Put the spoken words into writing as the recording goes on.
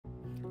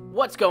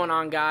What's going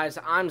on, guys?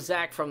 I'm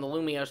Zach from the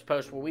Lumios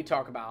Post, where we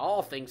talk about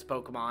all things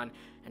Pokemon,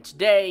 and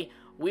today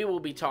we will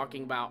be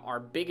talking about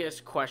our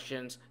biggest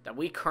questions that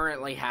we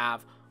currently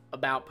have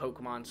about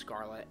Pokemon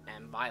Scarlet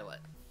and Violet.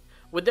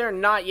 With there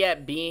not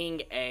yet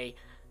being a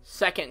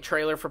second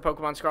trailer for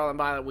Pokemon Scarlet and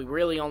Violet, we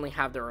really only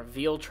have the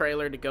reveal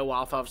trailer to go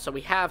off of, so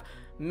we have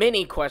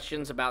many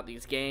questions about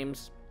these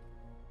games.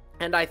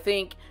 And I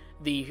think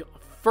the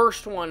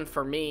first one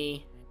for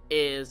me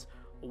is,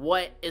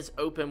 what is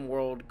open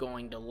world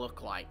going to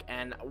look like?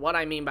 And what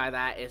I mean by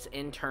that is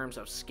in terms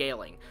of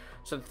scaling.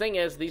 So the thing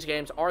is, these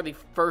games are the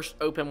first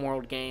open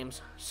world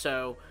games,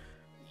 so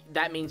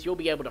that means you'll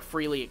be able to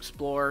freely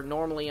explore.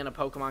 Normally in a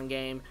Pokemon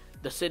game,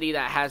 the city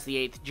that has the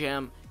 8th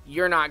gym,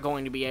 you're not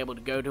going to be able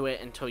to go to it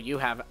until you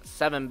have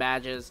 7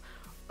 badges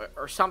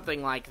or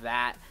something like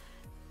that.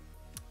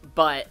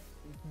 But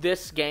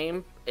this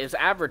game is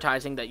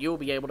advertising that you'll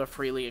be able to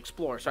freely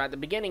explore. So at the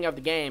beginning of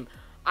the game,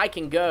 I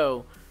can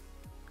go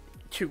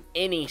to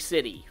any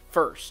city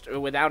first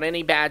without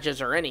any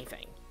badges or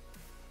anything.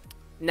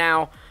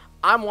 Now,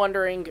 I'm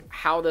wondering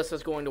how this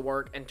is going to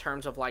work in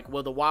terms of, like,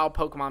 will the wild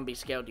Pokemon be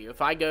scaled to you?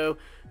 If I go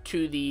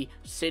to the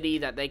city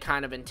that they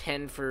kind of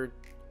intend for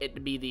it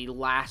to be the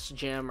last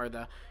gym or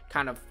the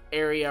kind of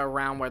area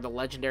around where the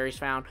legendary's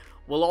found,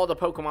 will all the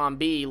Pokemon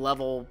be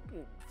level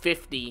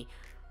 50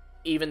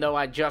 even though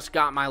I just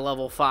got my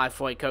level 5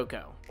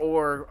 Fuecoco?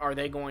 Or are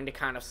they going to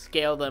kind of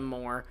scale them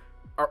more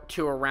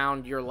to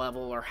around your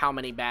level or how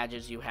many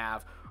badges you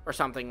have or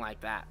something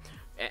like that?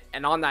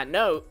 And on that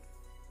note,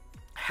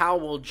 how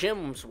will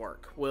gyms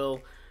work?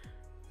 Will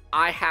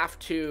I have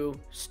to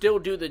still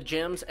do the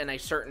gyms in a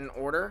certain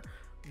order,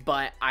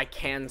 but I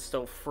can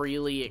still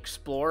freely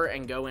explore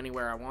and go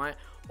anywhere I want?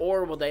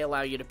 Or will they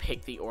allow you to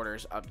pick the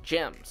orders of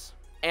gyms?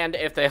 And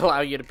if they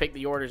allow you to pick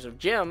the orders of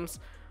gyms,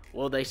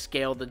 will they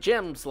scale the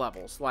gyms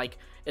levels? Like,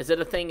 is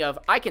it a thing of,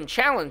 I can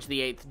challenge the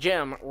 8th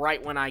gym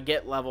right when I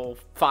get level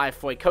 5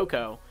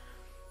 Fuecoco,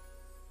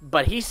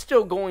 but he's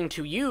still going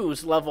to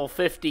use level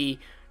 50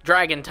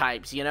 dragon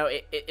types, you know?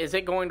 Is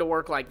it going to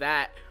work like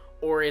that?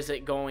 Or is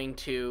it going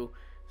to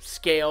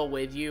scale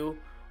with you?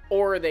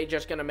 Or are they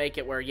just going to make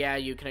it where, yeah,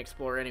 you can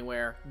explore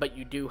anywhere, but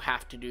you do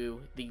have to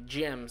do the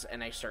gyms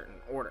in a certain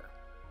order?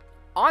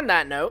 On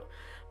that note,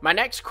 my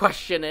next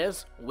question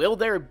is, will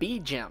there be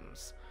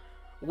gyms?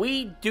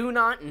 We do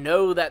not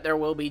know that there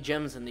will be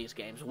gyms in these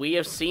games. We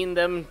have seen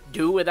them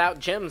do without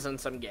gyms in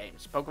some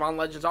games. Pokemon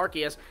Legends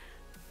Arceus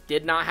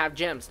did not have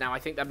gyms. Now, I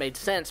think that made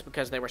sense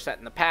because they were set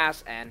in the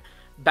past, and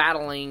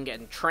battling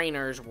and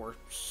trainers were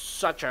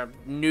such a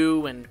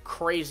new and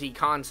crazy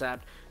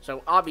concept,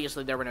 so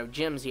obviously there were no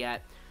gyms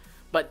yet.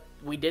 But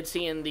we did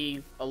see in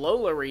the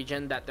Alola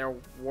region that there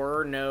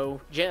were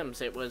no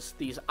gyms. It was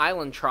these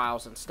island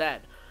trials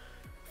instead.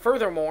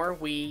 Furthermore,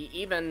 we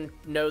even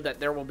know that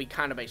there will be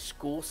kind of a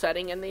school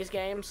setting in these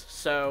games,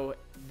 so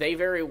they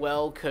very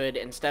well could,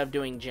 instead of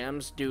doing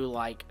gyms, do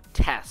like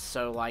tests.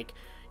 So like,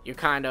 you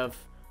kind of,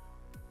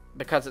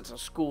 because it's a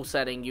school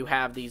setting, you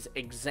have these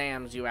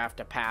exams you have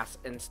to pass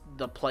in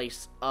the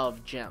place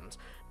of gyms.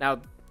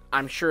 Now,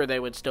 I'm sure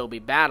they would still be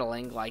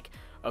battling, like,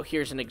 oh,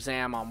 here's an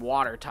exam on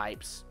water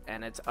types,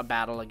 and it's a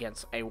battle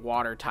against a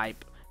water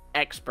type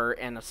expert,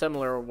 in a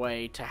similar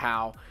way to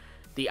how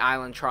the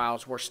island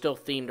trials were still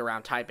themed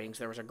around typings.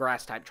 There was a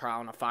grass type trial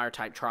and a fire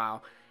type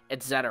trial,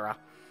 etc.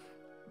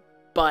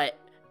 But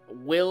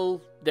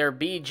will there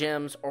be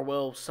gyms, or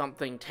will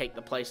something take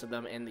the place of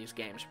them in these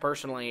games?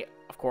 Personally,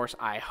 of course,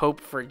 I hope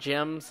for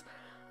gyms.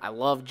 I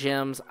love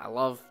gyms. I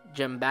love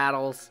gym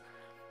battles.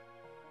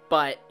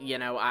 But, you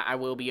know, I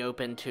will be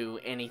open to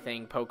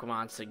anything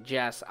Pokemon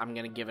suggests. I'm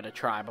going to give it a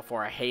try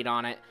before I hate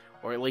on it,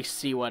 or at least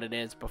see what it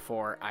is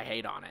before I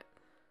hate on it.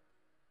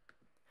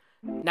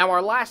 Now,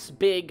 our last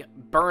big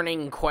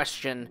burning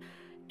question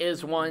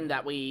is one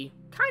that we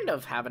kind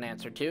of have an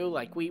answer to,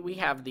 like we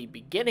have the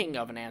beginning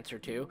of an answer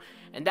to,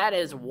 and that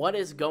is, what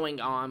is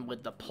going on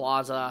with the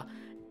plaza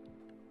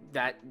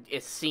that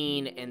is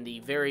seen in the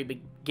very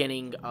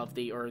beginning of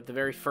the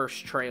very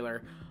first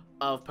trailer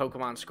of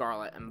Pokemon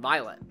Scarlet and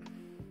Violet.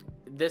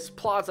 This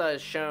plaza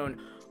is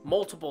shown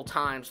multiple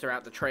times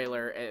throughout the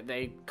trailer.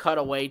 They cut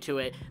away to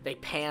it, they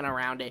pan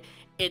around it.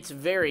 It's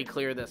very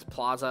clear this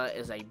plaza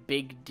is a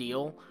big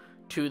deal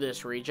to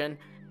this region.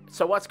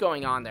 So what's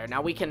going on there?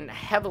 Now, we can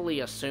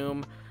heavily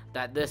assume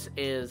that this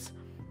is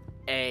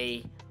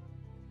a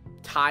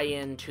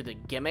tie-in to the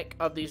gimmick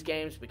of these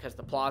games, because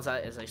the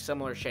plaza is a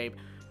similar shape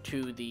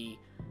to the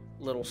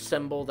little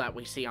symbol that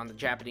we see on the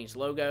Japanese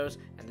logos,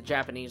 and the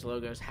Japanese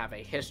logos have a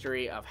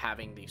history of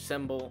having the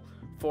symbol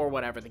for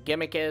whatever the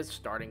gimmick is,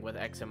 starting with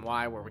X and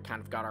Y, where we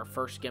kind of got our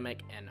first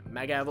gimmick in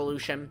Mega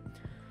Evolution.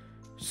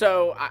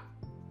 So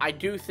I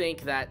do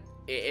think that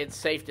it's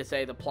safe to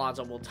say the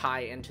plaza will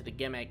tie into the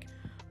gimmick,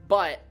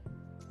 but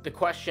the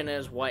question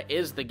is, what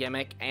is the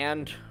gimmick,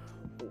 and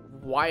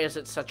why is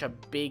it such a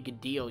big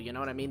deal? You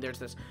know what I mean? There's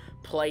this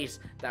place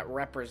that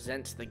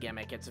represents the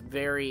gimmick. It's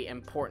very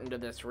important to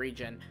this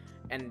region,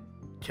 and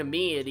to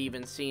me, it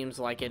even seems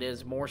like it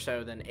is more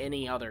so than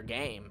any other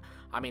game.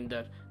 I mean,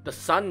 the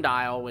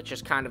Sundial, which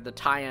is kind of the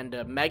tie-in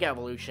to Mega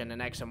Evolution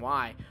in X and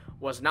Y,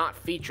 was not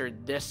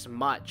featured this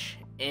much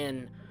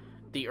in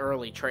the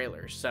early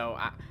trailers. So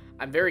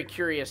I'm very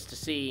curious to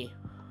see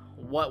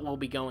what will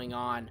be going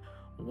on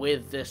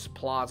with this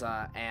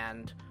plaza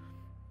and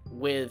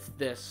with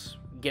this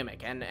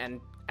gimmick.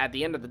 And at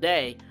the end of the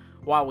day,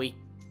 while we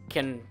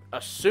can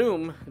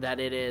assume that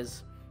it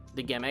is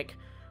the gimmick,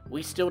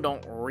 we still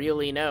don't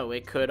really know.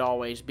 It could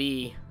always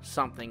be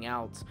something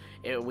else.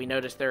 We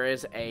notice there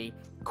is a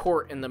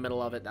court in the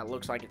middle of it that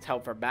looks like it's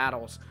held for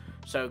battles.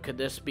 So could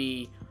this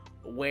be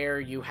where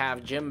you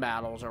have gym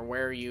battles, or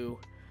where you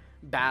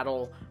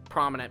battle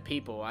prominent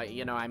people?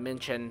 I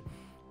mentioned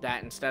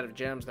that instead of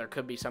gyms, there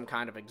could be some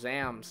kind of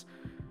exams.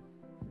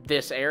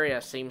 This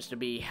area seems to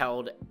be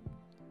held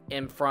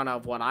in front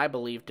of what I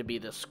believe to be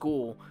the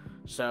school,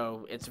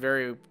 so it's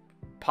very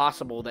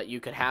possible that you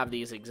could have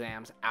these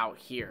exams out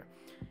here.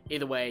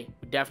 Either way,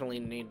 we definitely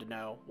need to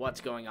know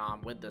what's going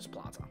on with this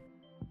plaza.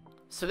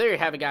 So there you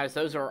have it, guys.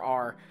 Those are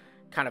our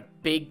kind of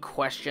big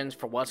questions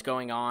for what's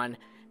going on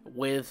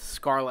with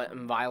Scarlet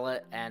and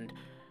Violet, and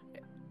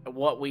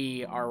what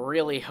we are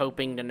really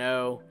hoping to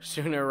know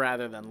sooner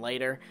rather than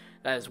later.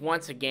 That is,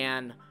 once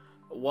again,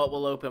 what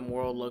will open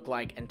world look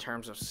like in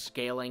terms of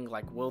scaling?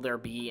 Like, will there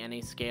be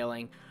any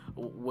scaling?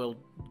 Will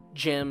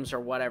gyms or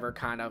whatever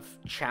kind of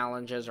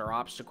challenges or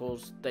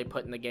obstacles they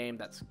put in the game,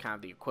 that's kind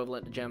of the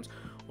equivalent to gyms,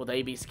 will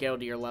they be scaled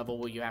to your level?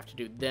 Will you have to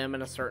do them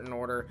in a certain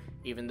order,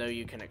 even though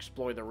you can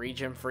explore the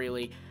region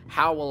freely?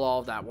 How will all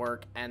of that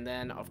work? And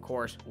then, of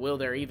course, will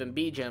there even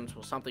be gyms?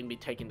 Will something be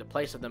taking the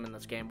place of them in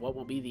this game? What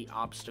will be the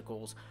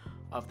obstacles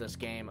of this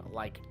game,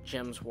 like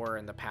gyms were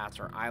in the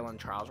past, or island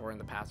trials were in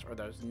the past, or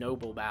those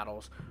noble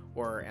battles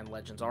were in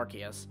Legends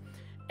Arceus?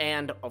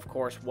 And, of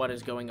course, what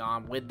is going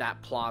on with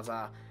that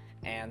plaza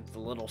and the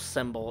little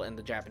symbol in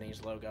the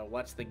Japanese logo?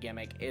 What's the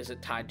gimmick? Is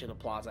it tied to the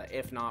plaza?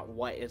 If not,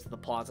 what is the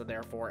plaza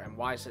there for, and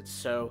why is it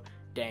so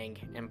dang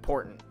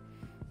important?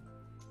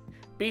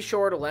 Be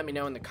sure to let me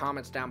know in the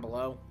comments down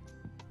below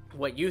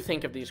what you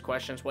think of these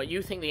questions, what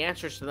you think the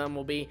answers to them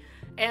will be,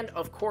 and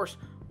of course,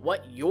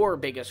 what your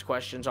biggest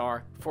questions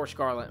are for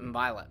Scarlet and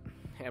Violet,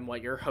 and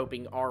what you're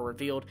hoping are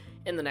revealed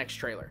in the next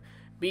trailer.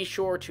 Be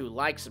sure to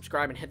like,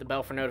 subscribe, and hit the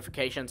bell for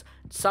notifications.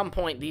 At some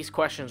point, these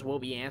questions will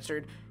be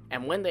answered,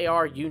 and when they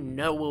are, you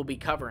know we'll be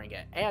covering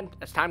it. And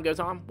as time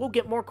goes on, we'll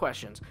get more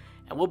questions,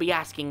 and we'll be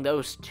asking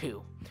those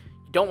too.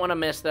 You don't want to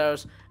miss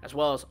those, as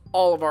well as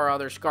all of our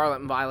other Scarlet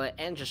and Violet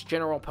and just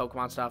general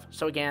Pokemon stuff.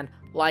 So again,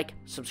 like,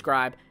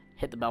 subscribe,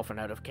 hit the bell for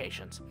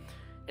notifications.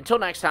 Until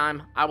next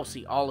time, I will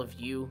see all of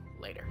you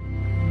later.